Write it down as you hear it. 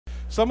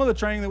Some of the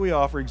training that we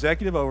offer,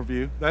 executive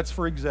overview, that's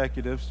for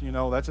executives, you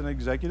know, that's an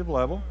executive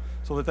level,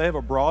 so that they have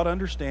a broad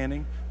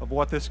understanding of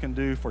what this can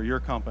do for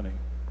your company.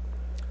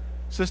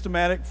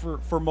 Systematic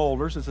for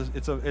molders,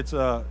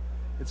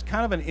 it's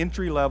kind of an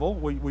entry level.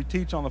 We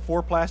teach on the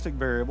 4 plastic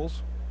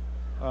variables,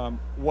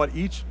 what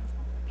each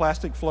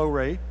plastic flow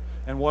rate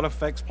and what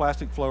affects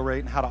plastic flow rate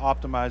and how to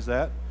optimize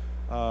that.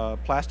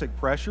 Plastic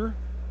pressure,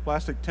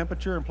 plastic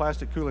temperature, and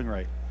plastic cooling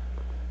rate.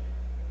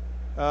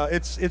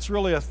 It's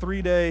really a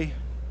 3-day,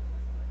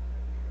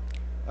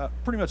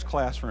 pretty much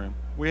classroom.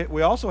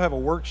 We also have a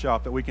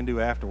workshop that we can do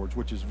afterwards,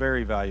 which is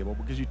very valuable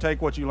because you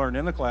take what you learned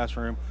in the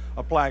classroom,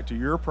 apply it to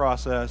your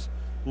process,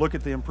 look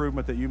at the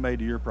improvement that you made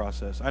to your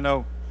process. I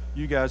know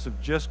you guys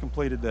have just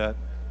completed that.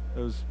 It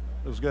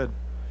was good.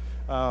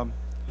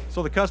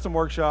 So the custom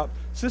workshop,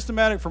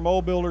 systematic for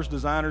mold builders,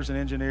 designers, and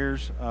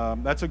engineers.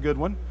 That's a good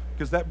one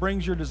because that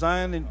brings your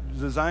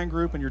design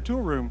group and your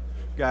tool room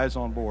guys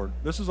on board.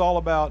 This is all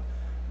about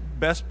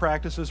best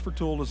practices for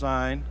tool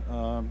design,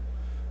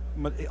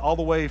 all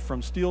the way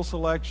from steel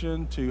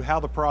selection to how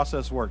the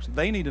process works.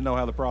 They need to know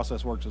how the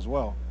process works as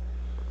well.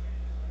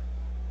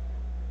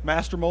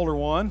 Master Molder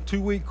 1,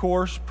 2-week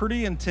course,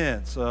 pretty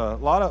intense. A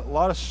lot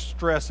of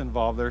stress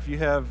involved there. If you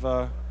have,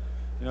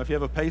 if you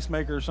have a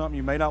pacemaker or something,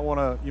 you may not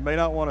want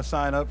to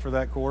sign up for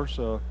that course.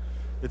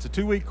 It's a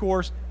 2-week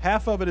course.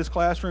 Half of it is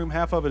classroom,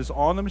 half of it is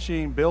on the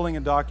machine, building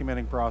and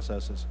documenting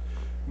processes.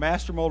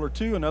 Master Molder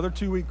 2, another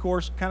 2-week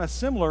course, kind of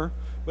similar,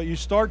 but you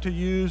start to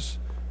use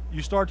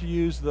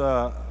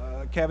the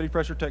cavity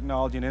pressure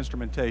technology and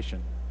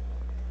instrumentation.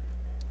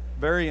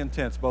 Very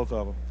intense, both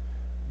of them.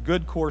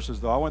 Good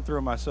courses, though. I went through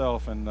them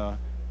myself, and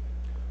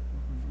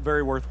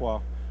very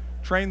worthwhile.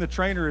 Train the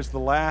Trainer is the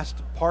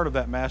last part of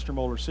that Master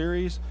Molder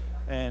series,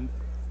 and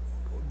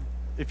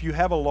if you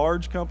have a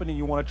large company and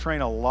you want to train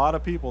a lot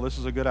of people, this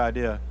is a good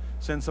idea.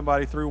 Send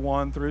somebody through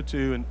 1, through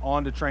 2, and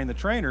on to Train the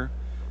Trainer,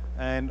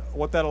 and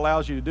what that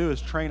allows you to do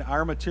is train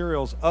our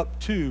materials up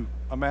to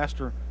a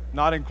master,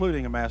 not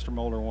including a Master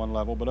Molder 1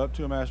 level, but up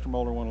to a Master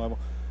Molder 1 level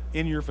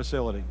in your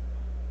facility.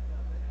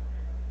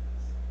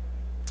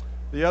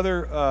 The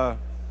other,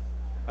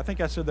 I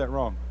think I said that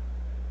wrong,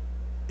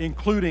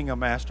 including a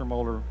Master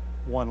Molder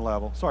 1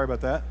 level. Sorry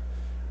about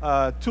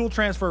that. Tool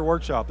transfer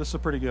workshop. This is a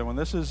pretty good one.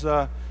 This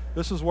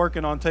is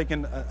working on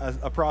taking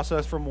a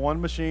process from one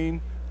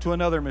machine to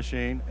another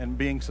machine and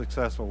being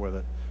successful with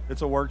it.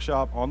 It's a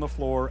workshop on the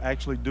floor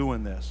actually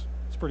doing this.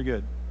 It's pretty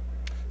good.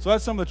 So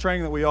that's some of the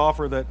training that we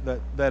offer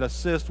that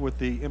assist with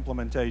the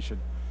implementation.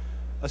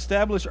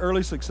 Establish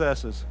early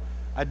successes.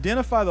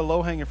 Identify the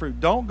low-hanging fruit.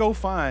 Don't go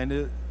find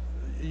it.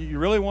 You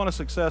really want a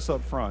success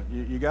up front.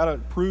 You got to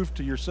prove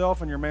to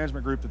yourself and your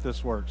management group that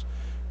this works.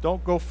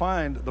 Don't go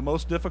find the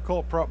most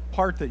difficult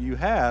part that you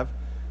have,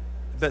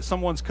 that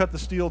someone's cut the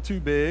steel too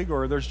big,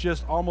 or there's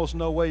just almost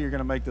no way you're going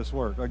to make this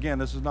work. Again,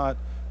 this is not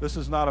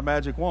a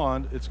magic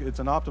wand. It's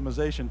an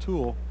optimization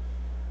tool.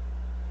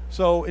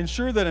 So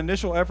ensure that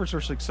initial efforts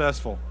are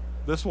successful.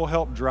 This will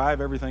help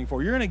drive everything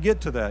forward. You're going to get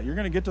to that. You're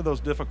going to get to those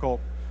difficult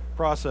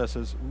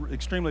processes,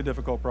 extremely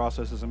difficult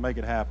processes, and make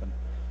it happen.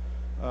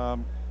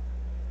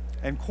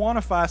 And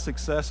quantify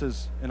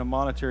successes in a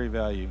monetary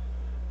value.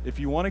 If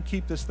you want to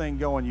keep this thing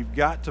going, you've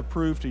got to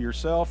prove to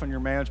yourself and your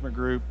management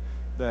group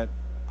that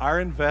our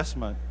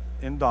investment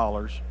in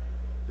dollars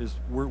is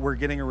we're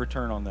getting a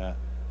return on that.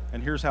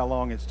 And here's how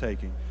long it's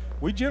taking.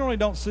 We generally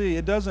don't see,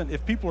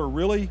 if people are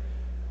really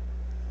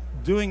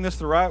doing this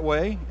the right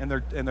way and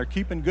they're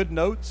keeping good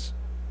notes,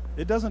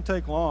 it doesn't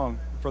take long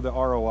for the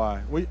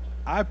ROI.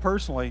 I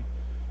personally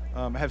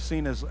have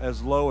seen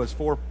as low as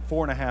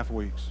 4.5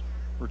 weeks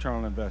return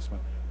on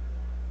investment.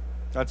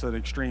 That's an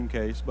extreme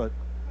case, but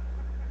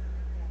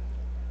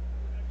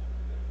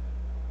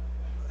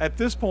at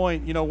this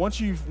point,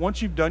 once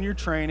you've done your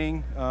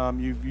training,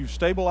 you've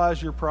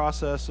stabilized your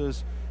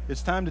processes,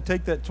 it's time to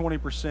take that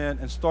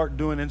 20% and start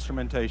doing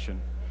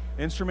instrumentation.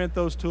 Instrument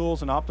those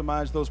tools and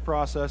optimize those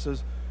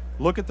processes.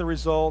 Look at the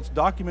results,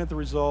 document the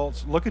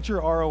results, look at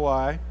your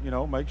ROI,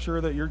 make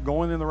sure that you're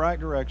going in the right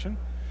direction,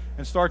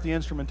 and start the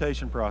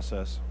instrumentation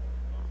process.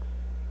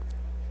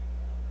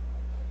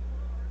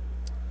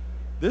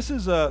 This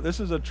is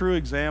a true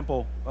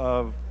example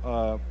of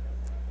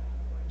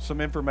some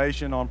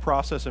information on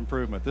process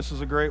improvement. This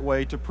is a great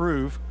way to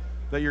prove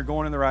that you're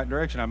going in the right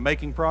direction. I'm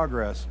making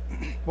progress.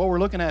 What we're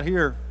looking at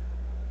here,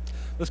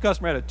 this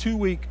customer had a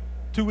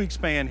two-week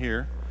span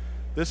here.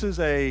 This is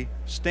a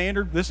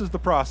standard, this is the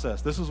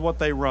process, this is what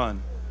they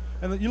run.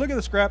 And you look at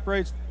the scrap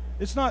rates,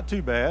 it's not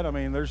too bad. I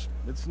mean,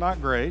 it's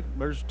not great.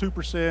 There's 2%,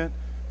 3.5%,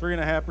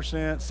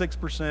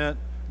 6%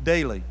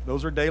 daily.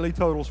 Those are daily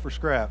totals for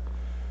scrap.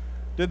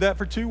 Did that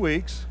for 2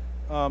 weeks.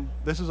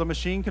 This is a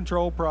machine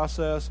control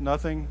process,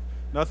 nothing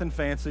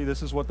fancy.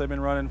 This is what they've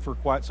been running for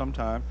quite some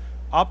time.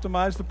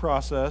 Optimize the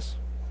process,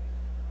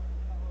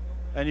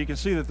 and you can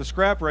see that the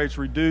scrap rates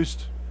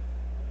reduced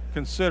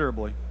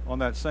considerably on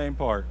that same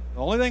part.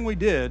 The only thing we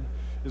did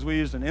is we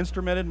used an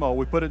instrumented mold.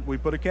 We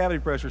put a cavity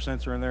pressure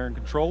sensor in there and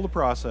controlled the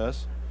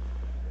process.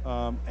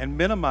 and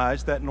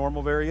minimize that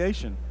normal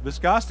variation.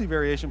 Viscosity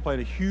variation played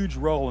a huge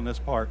role in this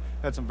part.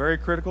 Had some very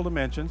critical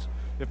dimensions.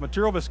 If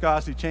material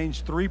viscosity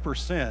changed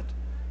 3%,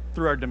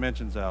 threw our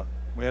dimensions out.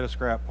 We had a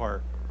scrap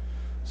part.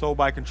 So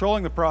by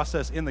controlling the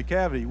process in the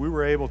cavity, we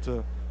were able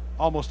to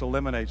almost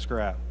eliminate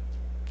scrap.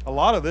 A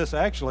lot of this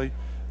actually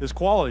is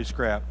quality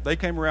scrap. They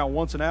came around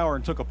once an hour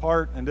and took a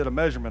part and did a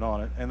measurement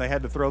on it, and they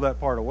had to throw that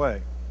part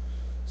away.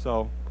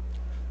 So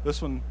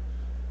this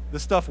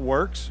stuff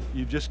works.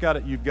 You've got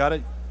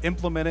to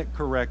implement it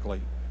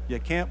correcly. You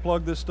can't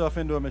plug this stuff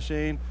into a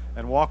machine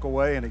and walk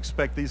away and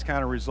expect these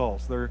kind of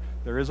results. There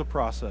is a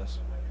process.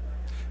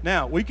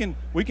 Now we can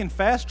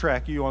fast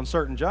track you on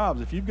certain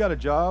jobs. If you've got a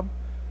job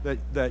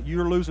that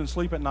you're losing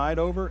sleep at night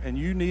over and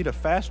you need a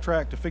fast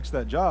track to fix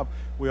that job,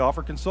 we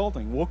offer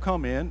consulting. We'll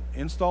come in,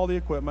 install the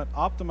equipment,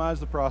 optimize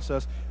the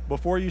process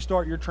before you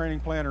start your training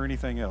plan or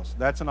anything else.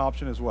 That's an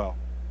option as well.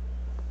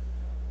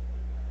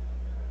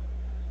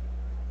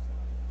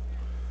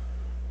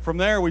 From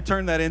there, we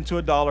turn that into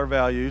a dollar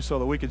value so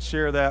that we could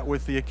share that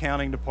with the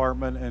accounting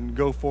department and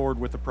go forward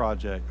with the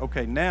project.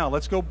 Okay, now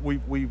let's go.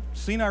 We've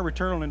seen our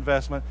return on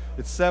investment.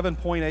 It's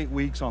 7.8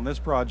 weeks on this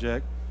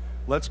project.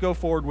 Let's go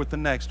forward with the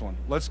next one.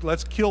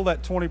 Let's kill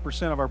that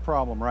 20% of our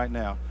problem right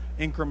now,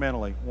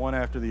 incrementally, one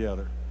after the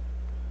other.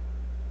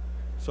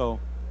 So,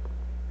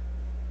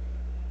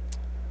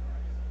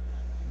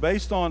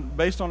 based on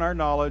our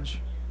knowledge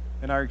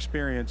and our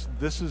experience,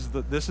 this is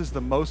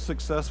the most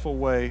successful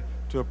way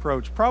to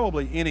approach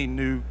probably any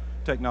new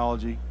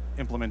technology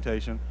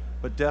implementation,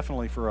 but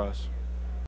definitely for us.